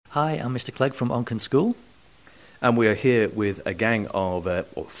Hi, I'm Mr. Clegg from Onken School. And we are here with a gang of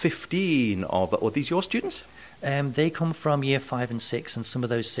 15 of... Are these your students? They come from Year 5 and 6, and some of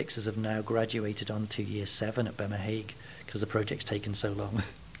those 6s have now graduated on to Year 7 at Bemmerhague because the project's taken so long.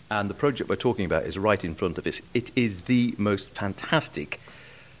 And the project we're talking about is right in front of us. It is the most fantastic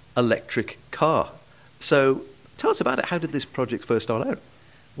electric car. So tell us about it. How did this project first start out?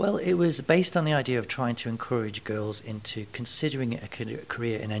 Well, it was based on the idea of trying to encourage girls into considering a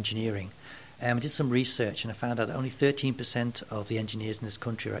career in engineering. I did some research and I found out that only 13% of the engineers in this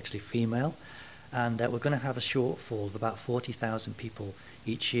country are actually female, and we're going to have a shortfall of about 40,000 people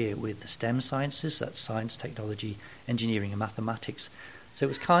each year with the STEM sciences, that's science, technology, engineering and mathematics. So it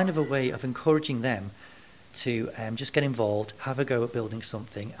was kind of a way of encouraging them to just get involved, have a go at building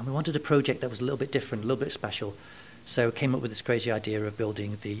something, and we wanted a project that was a little bit different, a little bit special, so came up with this crazy idea of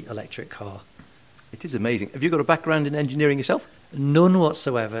building the electric car. It is amazing. Have you got a background in engineering yourself? None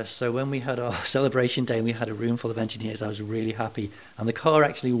whatsoever. So when we had our celebration day and we had a room full of engineers, I was really happy. And the car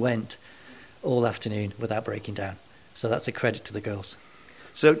actually went all afternoon without breaking down. So that's a credit to the girls.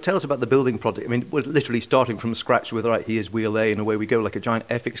 So tell us about the building project. I mean, we're literally starting from scratch with, right, here's wheel A and away we go, like a giant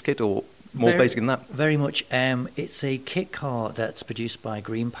FX kit, or more basic than that? Very much. It's a kit car that's produced by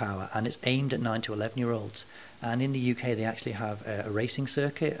Green Power, and it's aimed at 9 to 11-year-olds. And in the UK, they actually have a racing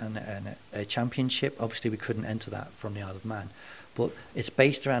circuit and a championship. Obviously, we couldn't enter that from the Isle of Man. But it's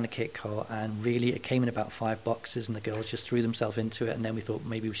based around a kit car, and really it came in about 5 boxes, and the girls just threw themselves into it, and then we thought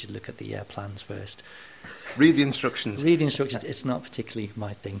maybe we should look at the plans first. Read the instructions. Read the instructions. It's not particularly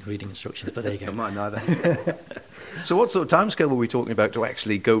my thing, reading instructions, but there you go. Mine neither. So what sort of timescale were we talking about to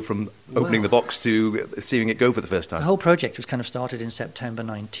actually go from opening the box to seeing it go for the first time? The whole project was kind of started in September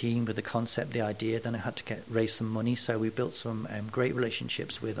 19 with the concept, the idea. Then I had to raise some money, so we built some great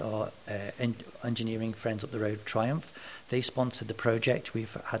relationships with our engineering friends up the road, Triumph. They sponsored the project.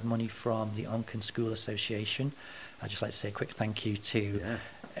 We've had money from the Onken School Association. I'd just like to say a quick thank you to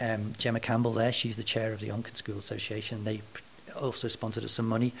Gemma Campbell there. She's the chair of the Onken School Association. They also sponsored us some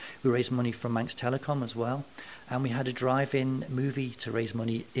money. We raised money from Manx Telecom as well. And we had a drive-in movie to raise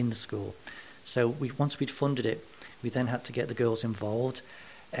money in the school. So once we'd funded it, we then had to get the girls involved.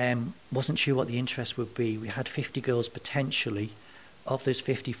 Wasn't sure what the interest would be. We had 50 girls potentially. Of those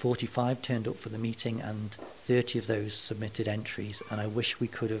 50, 45 turned up for the meeting, and 30 of those submitted entries. And I wish we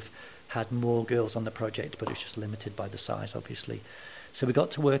could have had more girls on the project, but it was just limited by the size, obviously. So we got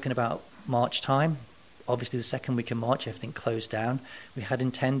to work in about March time. Obviously, the second week in March, everything closed down. We had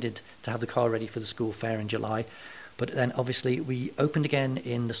intended to have the car ready for the school fair in July. But then, obviously, we opened again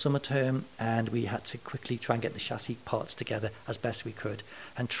in the summer term, and we had to quickly try and get the chassis parts together as best we could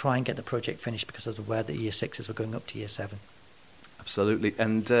and try and get the project finished because of where the Year 6s were going up to Year 7. Absolutely,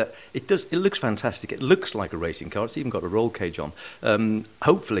 and it looks fantastic. It looks like a racing car. It's even got a roll cage on.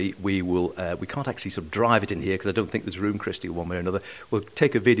 Hopefully we will, we can't actually sort of drive it in here because I don't think there's room, Christy, one way or another. We'll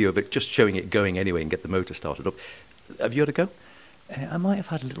take a video of it just showing it going anyway and get the motor started up. Have you had a go? I might have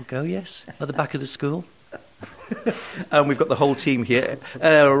had a little go, yes, at the back of the school. And we've got the whole team here.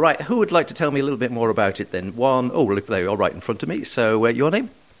 Right, who would like to tell me a little bit more about it then? Look, there you are right in front of me. So your name?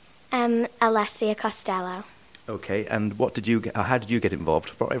 Alessia Costello. Okay, and how did you get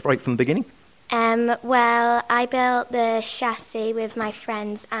involved right from the beginning? Well, I built the chassis with my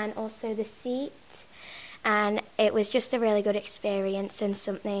friends and also the seat, and it was just a really good experience and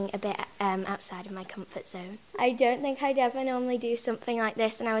something a bit outside of my comfort zone. I don't think I'd ever normally do something like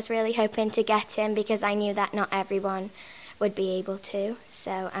this, and I was really hoping to get in because I knew that not everyone would be able to,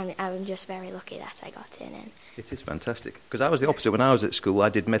 so I'm just very lucky that I got in. It is fantastic, because I was the opposite. When I was at school, I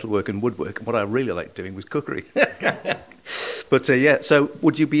did metalwork and woodwork, and what I really liked doing was cookery. But so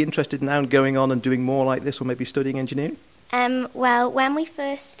would you be interested now in going on and doing more like this, or maybe studying engineering? Well, when we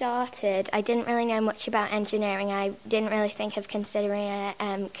first started, I didn't really know much about engineering. I didn't really think of considering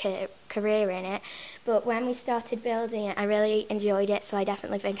a career in it. But when we started building it, I really enjoyed it, so I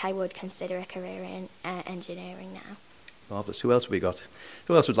definitely think I would consider a career in engineering now. Marvellous. Who else have we got?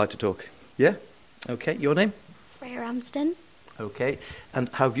 Who else would like to talk? Yeah? Okay, your name? Freya Ramsden. Okay, and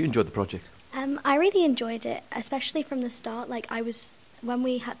how have you enjoyed the project? I really enjoyed it, especially from the start. When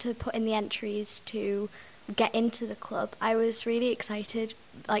we had to put in the entries to get into the club, I was really excited,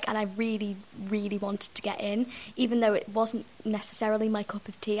 and I really, really wanted to get in, even though it wasn't necessarily my cup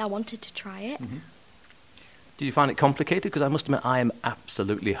of tea. I wanted to try it. Mm-hmm. Do you find it complicated? Because I must admit, I am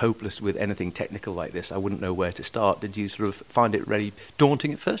absolutely hopeless with anything technical like this. I wouldn't know where to start. Did you sort of find it really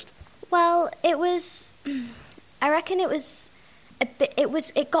daunting at first? Well, it was... I reckon it was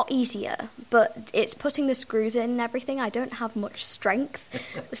It got easier, but it's putting the screws in and everything. I don't have much strength,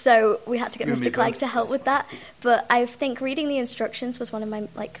 so we had to get Mr. Clegg to help with that. But I think reading the instructions was one of my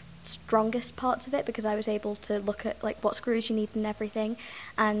strongest parts of it, because I was able to look at what screws you need and everything,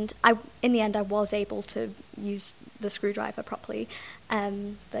 and in the end I was able to use the screwdriver properly.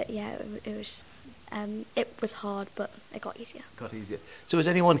 But yeah, it was hard, but it got easier. So is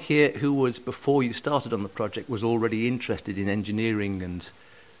anyone here who was, before you started on the project, was already interested in engineering and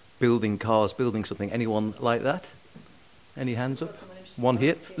building cars, building something? Anyone like that? Any hands up? One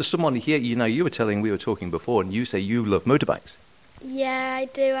here. There's someone here. You were talking before, and you say you love motorbikes. Yeah, I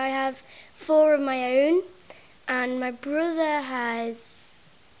do. I have 4 of my own, and my brother has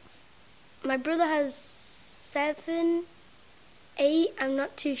 7, 8. I'm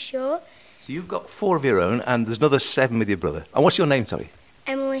not too sure. So you've got 4 of your own, and there's another 7 with your brother. And what's your name, sorry?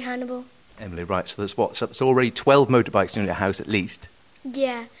 Emily Hannibal. Emily, right. So there's what? So it's already 12 motorbikes in your house at least.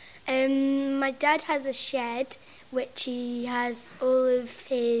 Yeah. My dad has a shed which he has all of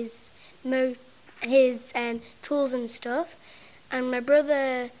his tools and stuff. And my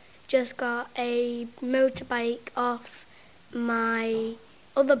brother just got a motorbike off my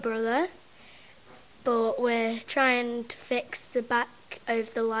other brother, but we're trying to fix the back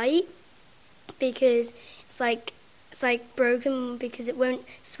of the light because it's like broken because it won't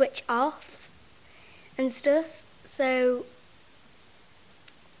switch off and stuff. So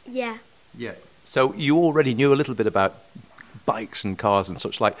yeah. Yeah. So you already knew a little bit about bikes and cars and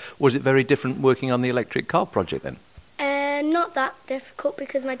such like. Was it very different working on the electric car project then? Not that difficult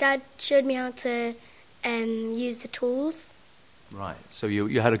because my dad showed me how to use the tools. Right, so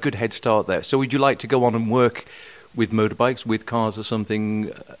you had a good head start there. So would you like to go on and work with motorbikes, with cars or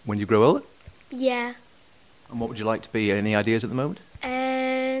something when you grow older? Yeah. And what would you like to be? Any ideas at the moment?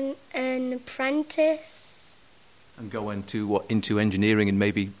 An apprentice. And go into engineering and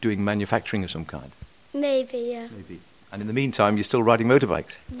maybe doing manufacturing of some kind? Maybe, yeah. Maybe. And in the meantime, you're still riding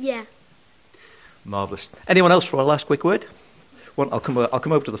motorbikes? Yeah. Marvellous. Anyone else for our last quick word? I'll come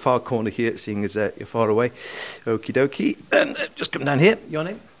over to the far corner here, seeing as you're far away. Okie dokie. And just come down here. Your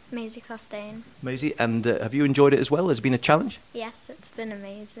name? Maisie Costain. Maisie. And have you enjoyed it as well? Has it been a challenge? Yes, it's been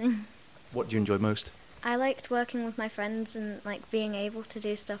amazing. What do you enjoy most? I liked working with my friends and being able to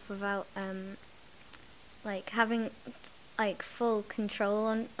do stuff without having full control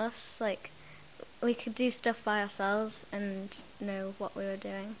on us. We could do stuff by ourselves and know what we were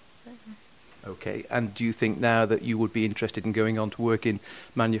doing. So. Okay, and do you think now that you would be interested in going on to work in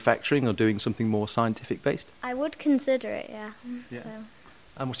manufacturing or doing something more scientific based? I would consider it, yeah. Yeah. So.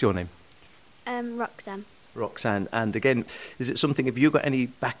 And what's your name? Roxanne. Roxanne. And again, is it something, have you got any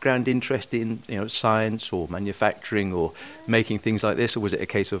background interest in science or manufacturing or making things like this, or was it a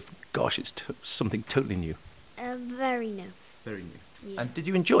case of, gosh, it's something totally new? Very new. Very new. Yeah. And did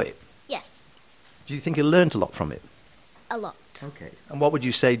you enjoy it? Yes. Do you think you learned a lot from it? A lot. Okay. And what would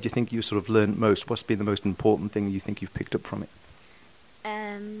you say, do you think you sort of learned most? What's been the most important thing you think you've picked up from it?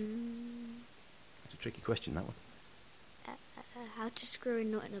 It's a tricky question, that one. How to screw a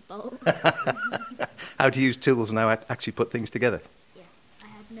nut in a bolt. How to use tools and how actually put things together. Yeah, I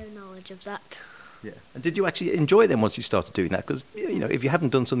had no knowledge of that. Yeah. And did you actually enjoy them once you started doing that? Because, if you haven't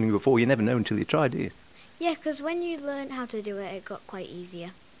done something before, you never know until you try, do you? Yeah, because when you learn how to do it, it got quite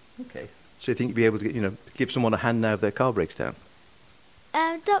easier. Okay. So you think you'd be able to, give someone a hand now if their car breaks down?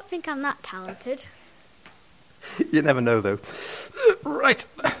 Don't think I'm that talented. You never know, though. Right.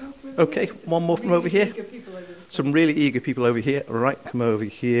 Okay, one more from over here. Some really eager people over here. Right, come over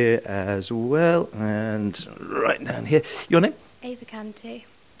here as well. And right down here. Your name? Ava Canty.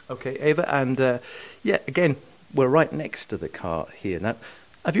 Okay, Ava. And, again, we're right next to the car here. Now,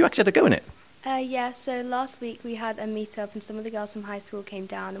 have you actually had a go in it? Yeah, so last week we had a meet-up and some of the girls from high school came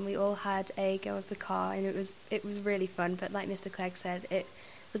down and we all had a go of the car, and it was really fun, but like Mr. Clegg said, it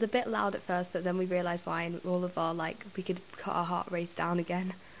was a bit loud at first, but then we realised why, and all of our, we could cut our heart race down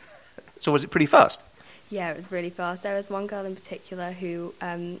again. So was it pretty fast? Yeah, it was really fast. There was one girl in particular who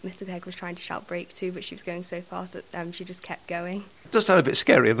Mr. Clegg was trying to shout brake to, but she was going so fast that she just kept going. It does sound a bit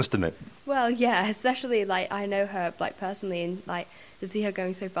scary, doesn't it? Well, yeah, especially, I know her, personally, and, to see her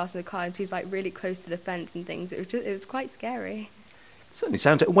going so fast in the car, and she's, really close to the fence and things. It was quite scary. Certainly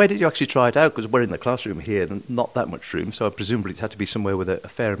sounds. Where did you actually try it out? Because we're in the classroom here, and not that much room, so presumably it had to be somewhere with a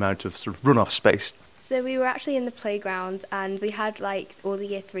fair amount of sort of run-off space. So we were actually in the playground, and we had all the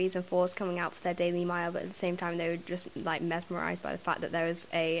year 3s and 4s coming out for their daily mile, but at the same time they were just mesmerised by the fact that there was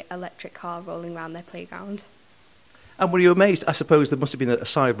a electric car rolling around their playground. And were you amazed? I suppose there must have been a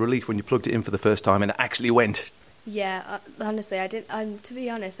sigh of relief when you plugged it in for the first time and it actually went. Yeah, honestly, I didn't. To be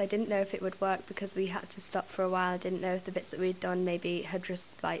honest, I didn't know if it would work because we had to stop for a while. I didn't know if the bits that we'd done maybe had just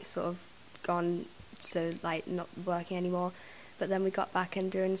like sort of gone so like not working anymore. But then we got back,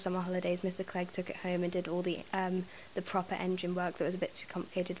 and during the summer holidays, Mr. Clegg took it home and did all the proper engine work that was a bit too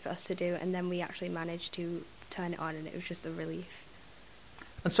complicated for us to do, and then we actually managed to turn it on, and it was just a relief.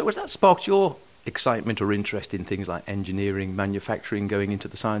 And so has that sparked your excitement or interest in things like engineering, manufacturing, going into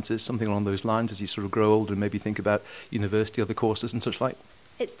the sciences, something along those lines as you sort of grow older and maybe think about university, other courses and such like?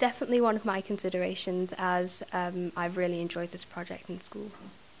 It's definitely one of my considerations as I've really enjoyed this project in school.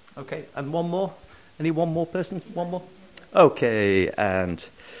 Okay, and one more? One more person? One more? Okay, and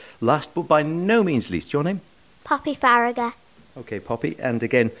last but by no means least, your name? Poppy Farragut. Okay, Poppy, and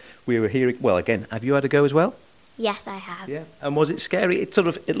again, we were hearing, well, again, have you had a go as well? Yes, I have. Yeah, and was it scary? It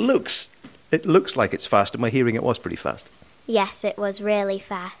looks like it's fast, and we're hearing it was pretty fast. Yes, it was really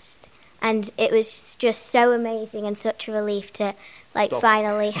fast. And it was just so amazing and such a relief to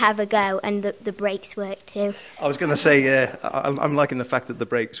finally have a go, and the brakes work too. I was going to say, I'm liking the fact that the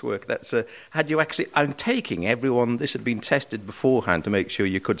brakes work. That's had you actually? I'm taking everyone. This had been tested beforehand to make sure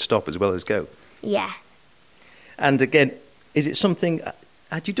you could stop as well as go. Yeah. And again, is it something?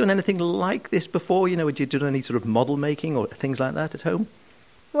 Had you done anything like this before? You know, had you done any sort of model making or things like that at home?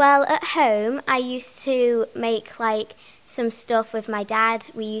 Well, at home, I used to make some stuff with my dad.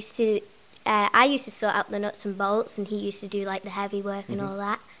 I used to sort out the nuts and bolts, and he used to do the heavy work and all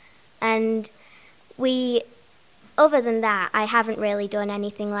that. And other than that, I haven't really done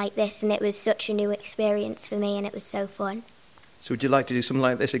anything like this, and it was such a new experience for me, and it was so fun. So would you like to do something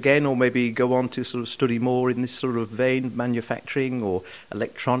like this again, or maybe go on to sort of study more in this sort of vein, manufacturing or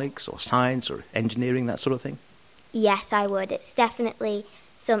electronics or science or engineering, that sort of thing? Yes, I would. It's definitely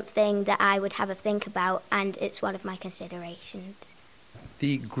something that I would have a think about, and it's one of my considerations.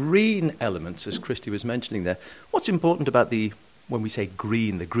 The green elements, as Christy was mentioning there, what's important about when we say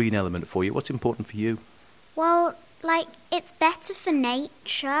green, the green element for you, what's important for you? Well, it's better for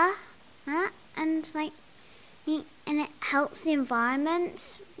nature, and it helps the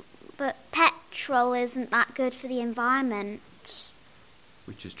environment, but petrol isn't that good for the environment.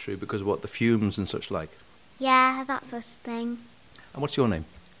 Which is true, because of what, the fumes and such like? Yeah, that sort of thing. And what's your name?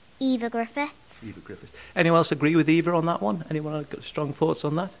 Eva Griffiths. Eva Griffiths. Anyone else agree with Eva on that one? Anyone got strong thoughts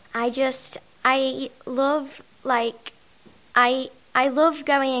on that? I love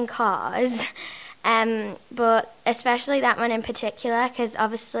going in cars, but especially that one in particular, because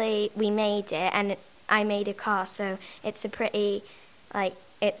obviously we made it, and I made a car, so it's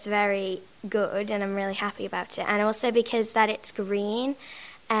it's very good, and I'm really happy about it. And also because that it's green,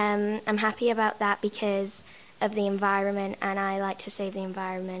 I'm happy about that because of the environment, and I like to save the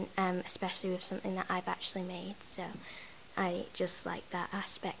environment, especially with something that I've actually made. So I just like that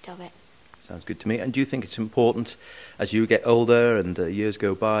aspect of it. Sounds good to me. And do you think it's important, as you get older and years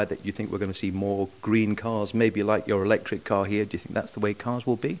go by, that you think we're going to see more green cars, maybe like your electric car here? Do you think that's the way cars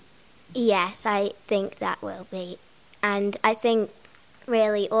will be? Yes, I think that will be. And I think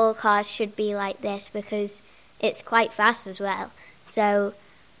really all cars should be like this because it's quite fast as well. So,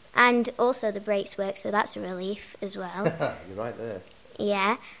 and also the brakes work, so that's a relief as well. You're right there.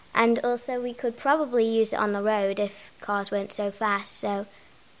 Yeah, and also we could probably use it on the road if cars weren't so fast, so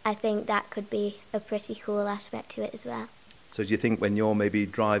I think that could be a pretty cool aspect to it as well. So do you think when you're maybe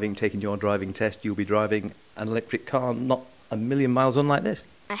taking your driving test, you'll be driving an electric car not a million miles on like this?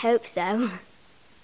 I hope so.